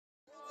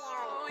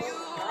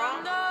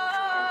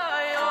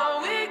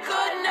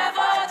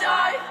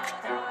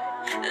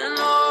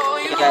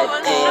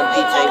goddamn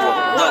DJ with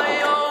another.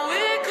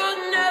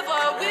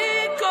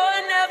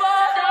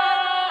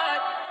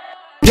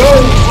 Yo,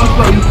 what's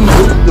up, YouTube?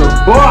 It's your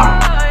boy.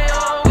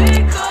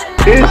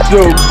 It's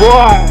your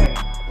boy.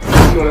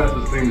 You know that's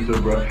the signature,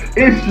 bro.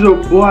 It's your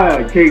boy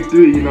K3.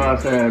 You know what I'm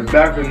saying?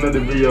 Back with another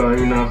video.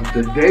 You know what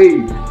I'm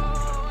saying?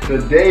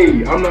 Today,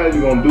 I'm not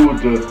even gonna do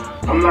what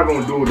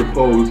the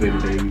polls say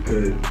today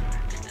because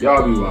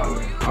y'all be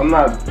wildin'. I'm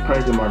not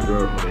pranking my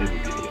girl for every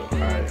video.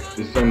 Alright,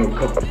 this ain't no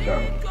couple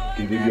challenge.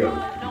 Get together.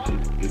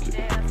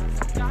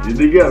 Get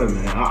together,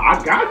 man.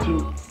 I got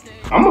you.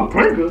 I'm a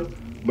pranker.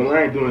 But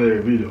I ain't doing it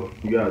every video.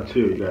 You gotta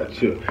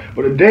chill.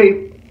 But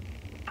today,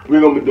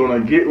 we're gonna be doing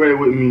a get ready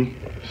with me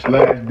 /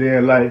 day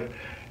in life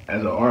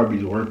as an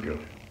Arbys worker.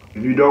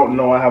 If you don't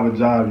know, I have a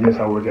job. Yes,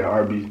 I work at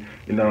Arbys.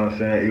 You know what I'm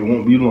saying? It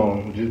won't be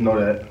long. Just know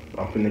that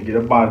I'm finna get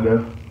up out of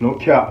there. No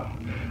cap.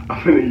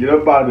 I'm finna get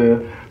up out of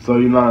there. So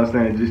you know what I'm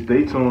saying? Just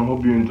stay tuned.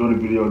 Hope you enjoy the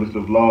video. This is a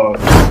vlog.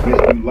 Make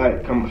sure you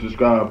like, comment,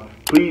 subscribe.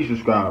 Please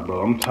subscribe,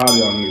 bro. I'm tired of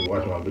y'all niggas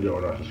watching my video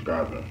and not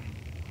subscribing.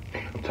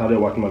 I'm tired of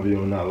watching my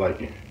video and not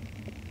liking.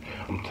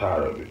 I'm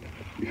tired of it.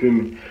 You feel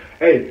me?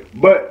 Hey,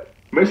 but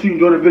make sure you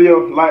enjoy the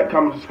video, like,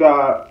 comment,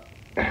 subscribe,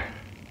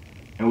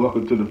 and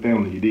welcome to the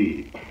family, you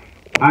dig.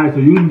 Alright, so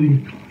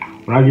usually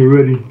when I get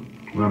ready,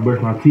 when I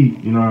brush my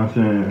teeth, you know what I'm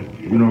saying?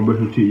 If you don't brush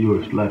your teeth,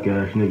 you're a slack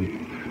ass nigga.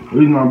 The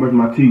reason why I brush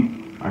my teeth,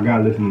 I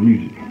gotta listen to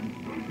music.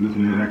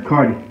 Listen to that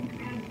Cardi.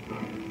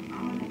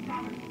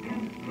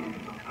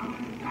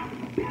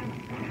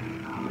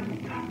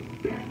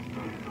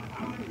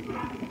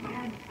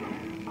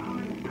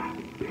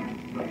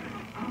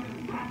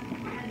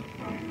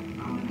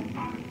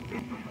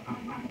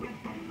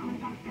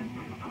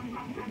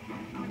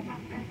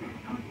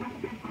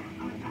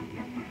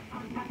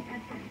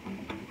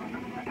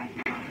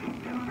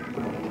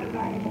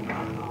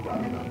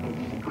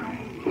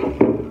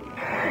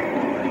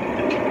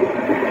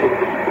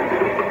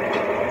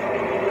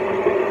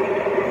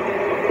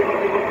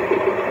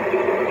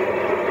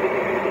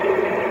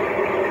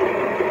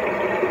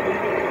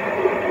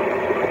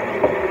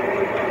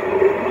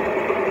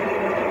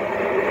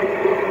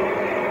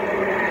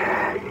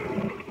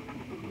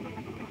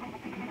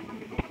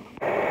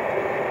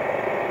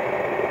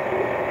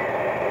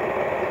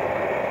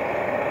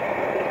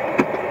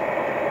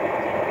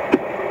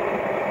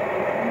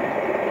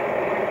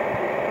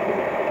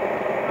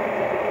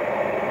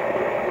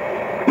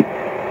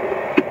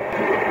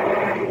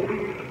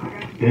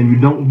 And if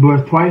you don't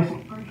brush twice,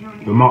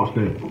 your mouth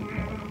stinks.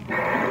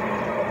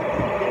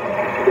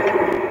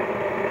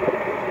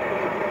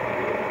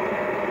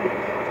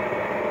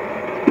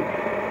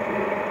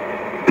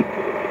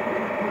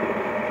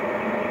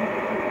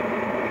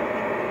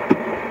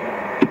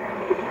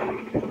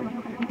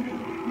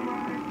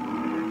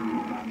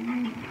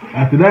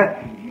 After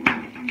that,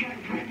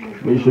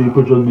 make sure you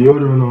put your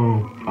deodorant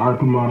on. I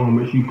put mine on.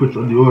 Make sure you put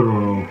your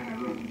deodorant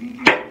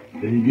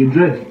on. Then you get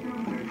dressed.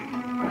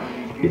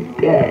 Get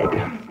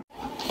that.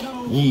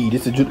 Yeah,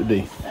 this is Juke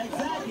today.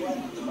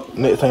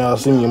 Next time y'all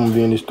see me, I'm gonna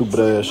be in this stupid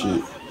ass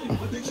shit.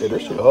 Hey, that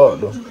shit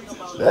hard though.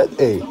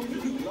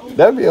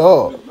 That be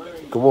hard.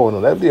 Come on,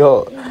 no, that be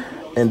hard.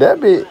 And that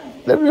be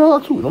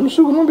hard too. I'm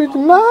shooting them bitches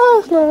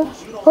nice now.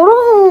 Hold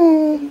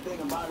on.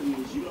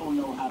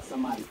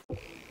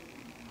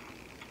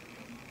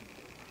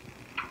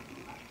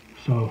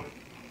 So,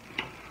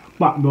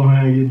 about to go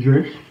ahead and get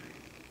dressed.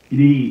 You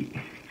need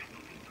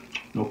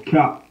no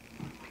cap.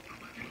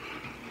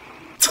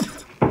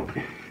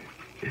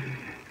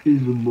 This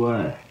is a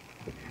boy.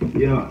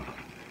 Yeah.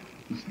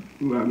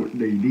 Right what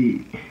they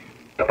did.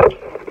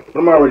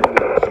 I'm already doing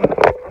that, son.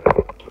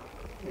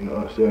 You know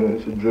what I'm saying?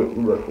 It's a drip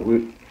we rockin'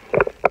 with.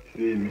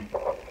 Feel me?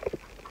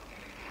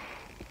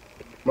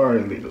 I'm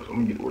already late though, so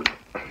I'm gonna get to work.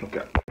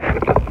 Okay.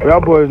 Y'all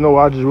boys know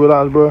what I just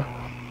realized, bro.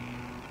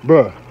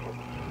 Bruh,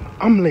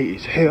 I'm late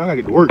as hell. I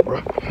gotta get to work, bro.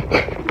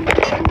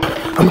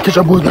 I'm gonna catch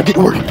y'all boys when I get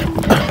to work.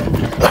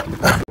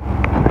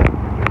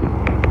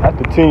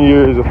 After 10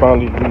 years of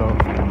finally, you know,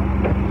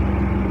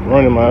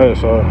 running my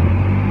ass off,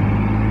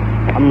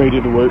 I made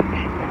it to work.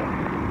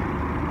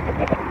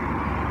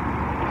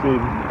 See?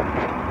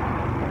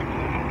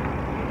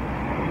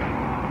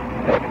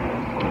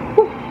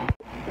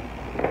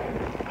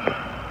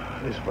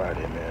 It's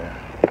Friday, man.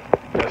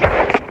 That's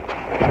Friday.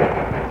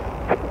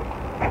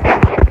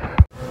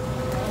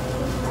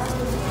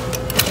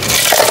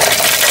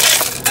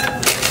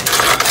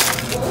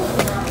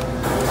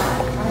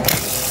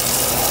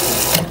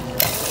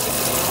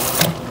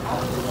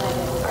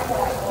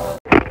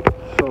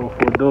 So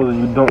for those of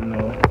you who don't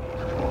know,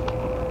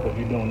 if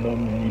you don't know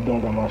me and you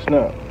don't got my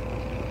snap,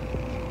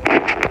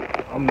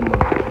 I'm the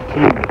motherfucking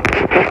king.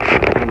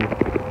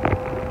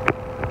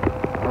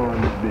 I run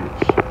this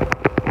bitch.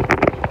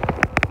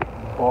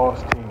 Boss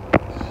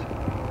teams.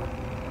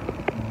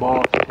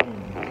 Boss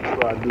teams. That's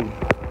what I do.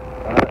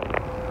 Alright?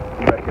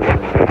 I'm back here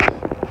like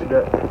this. See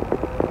that?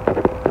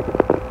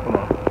 Come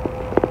on.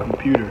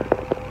 Computer.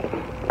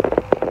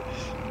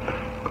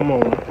 Come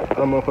on.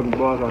 I'm a motherfucking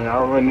boss on here. I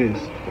run this.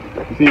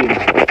 You see it?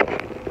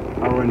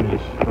 I run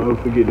this. Don't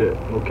forget that.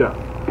 No cap.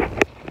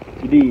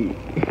 You dig.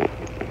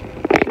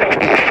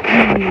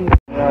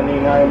 I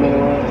need 90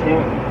 minutes.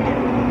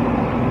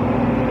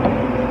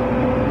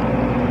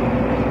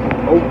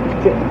 Oh,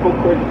 technical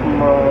credit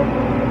from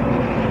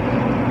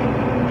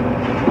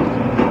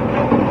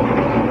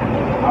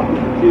I put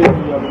the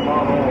theory of my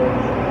own.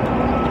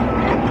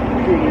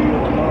 Theory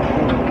of my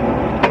own.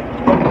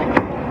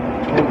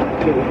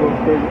 Technical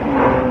credit from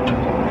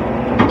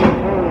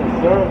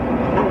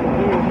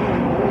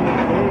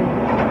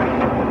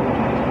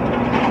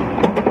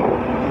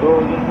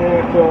Lord, the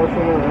handcuffs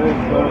and the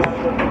rest of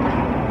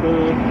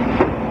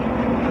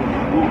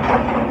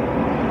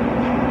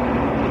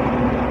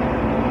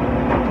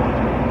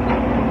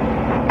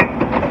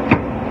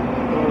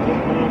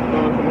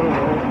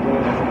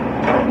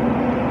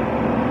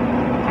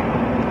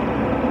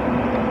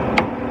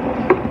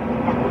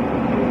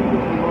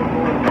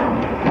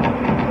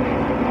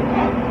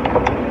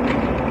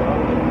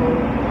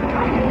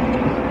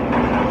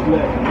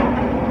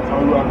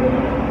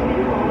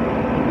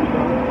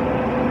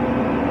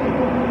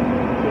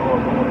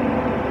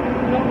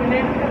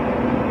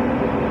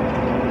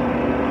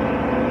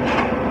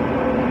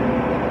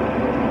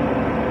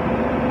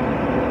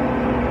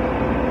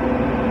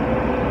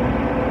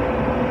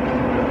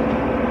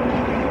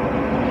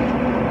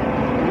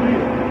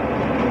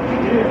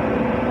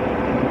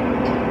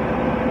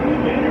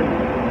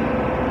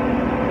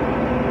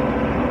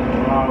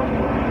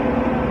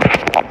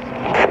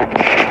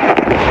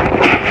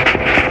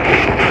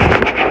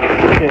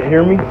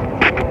hear me?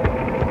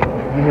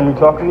 You hear me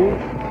talking to you?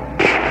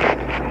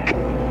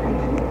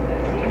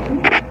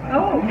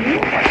 Oh, me?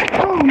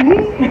 Oh, me? You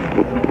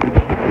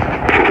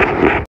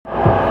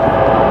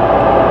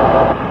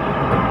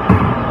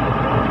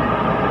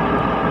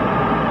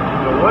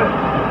know what?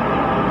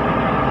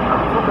 I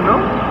don't fucking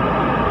know.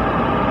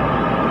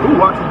 Who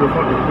watches the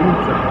fucking food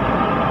channel?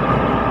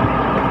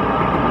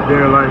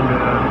 They're like,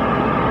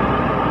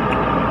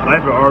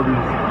 life at Arbys.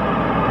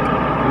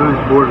 Really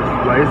bored as,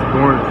 like, it's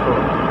boring as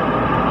fuck.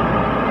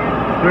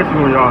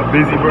 Especially when y'all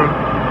busy, bro.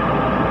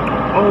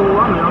 Oh,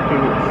 I mean, okay,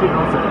 shit,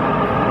 don't say that.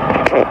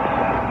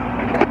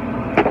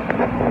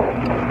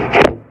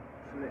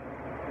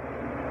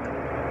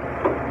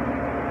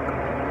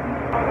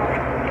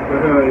 But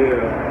hell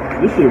yeah,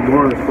 this shit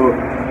boring as fuck.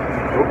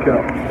 Okay.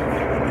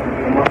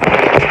 My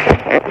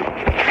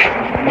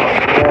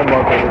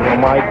grandmother on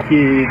my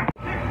kid.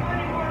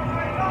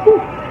 Whew.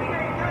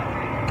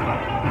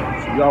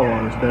 So y'all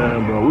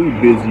understand, bro? We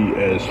busy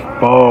as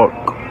fuck.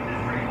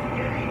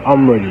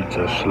 I'm ready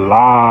to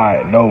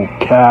slide, no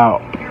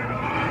cap,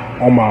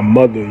 on my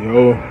mother,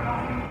 yo.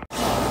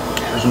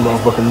 This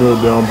motherfucking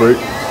meal down break.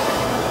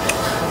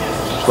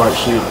 It's like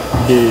shit,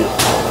 dead.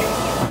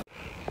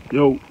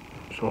 Yo,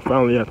 so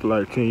finally after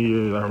like 10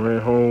 years, I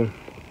ran home.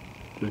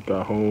 Just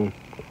got home,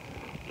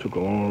 took a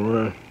long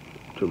run.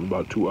 Took me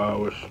about 2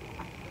 hours.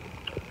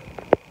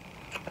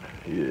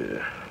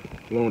 Yeah,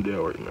 long day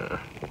at work, man.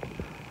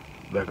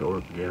 Back at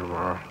work again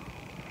tomorrow.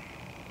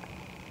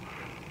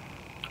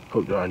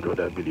 Hope y'all enjoyed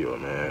that video,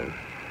 man.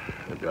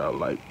 If y'all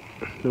like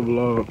the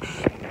vlogs,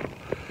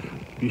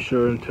 be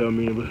sure and tell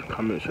me in the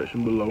comment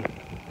section below.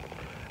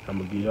 I'm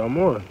gonna give y'all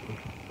more.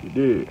 You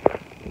did.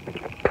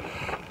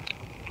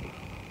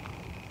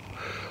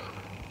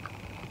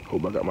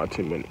 Hope I got my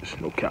 10 minutes.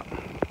 No cap.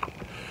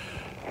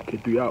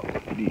 K3 out.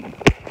 You did.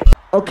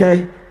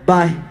 Okay,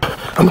 bye.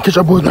 I'ma catch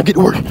y'all boys when I get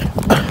to work.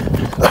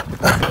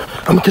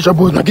 I'ma catch y'all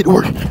boys when I get to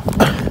work.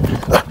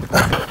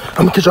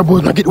 I'ma catch y'all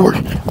boys when I get to work.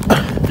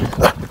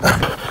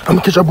 I'ma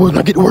catch y'all boys when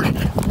I get to work.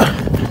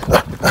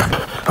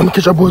 I'ma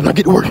catch y'all boys when I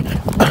get to work.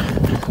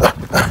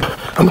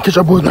 I'ma catch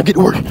y'all boys when I get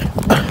to work.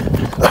 I'ma catch y'all boys when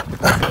I get to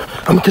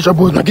work. I'ma catch y'all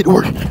boys when I get to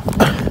work.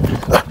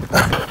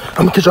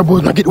 I'ma catch y'all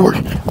boys when I get to work.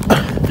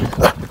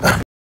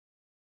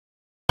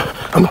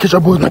 I'ma catch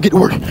y'all boys when I get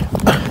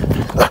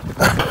to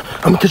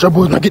work. I'ma catch y'all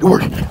boys when I get to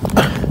work.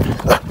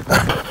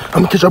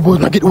 I'ma catch y'all boys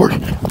when I get to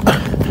work.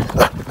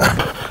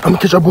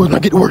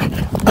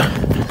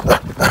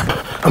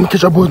 I'ma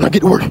catch y'all boys when I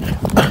get to work.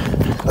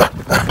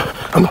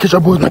 I'ma catch y'all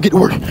boys when I get to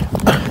work.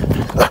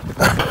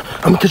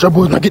 I'ma catch y'all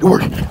boys when I get to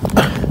work.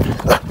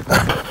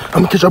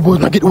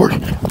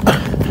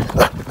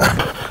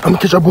 I'ma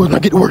catch y'all boys when I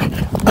get to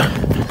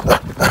work.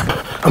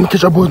 I'ma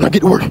catch y'all boys when I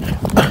get to work.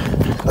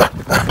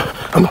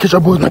 I'ma catch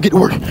y'all boys when I get to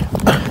work.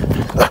 I'ma catch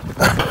y'all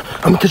boys when I get to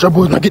work. I'ma catch y'all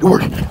boys when I get to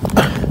work.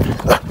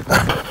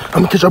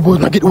 I'ma catch y'all boys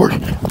when I get to work.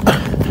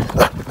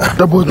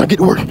 Y'all boys when I get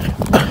to work.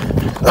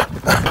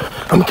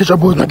 I'ma catch y'all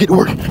boys when I get to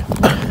work.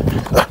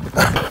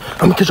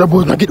 I'ma catch y'all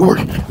boys when I get to work.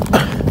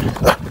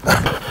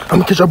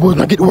 I'ma catch y'all boys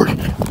when I get to work.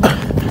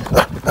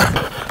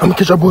 I'ma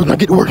catch y'all boys when I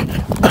get to work.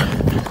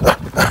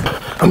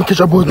 I'ma catch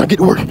y'all boys when I get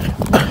to work.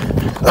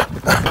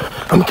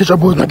 I'ma catch y'all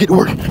boys when I get to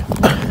work.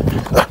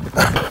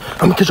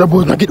 I'ma catch y'all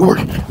boys when I get to work.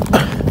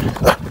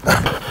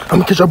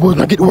 I'ma catch y'all boys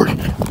when I get to work.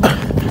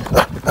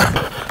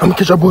 I'ma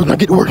catch y'all boys when I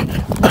get to work.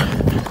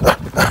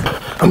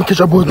 I'ma catch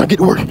y'all boys when I get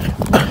to work.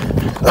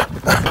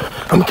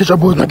 I'ma catch y'all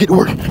boys when I get to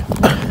work.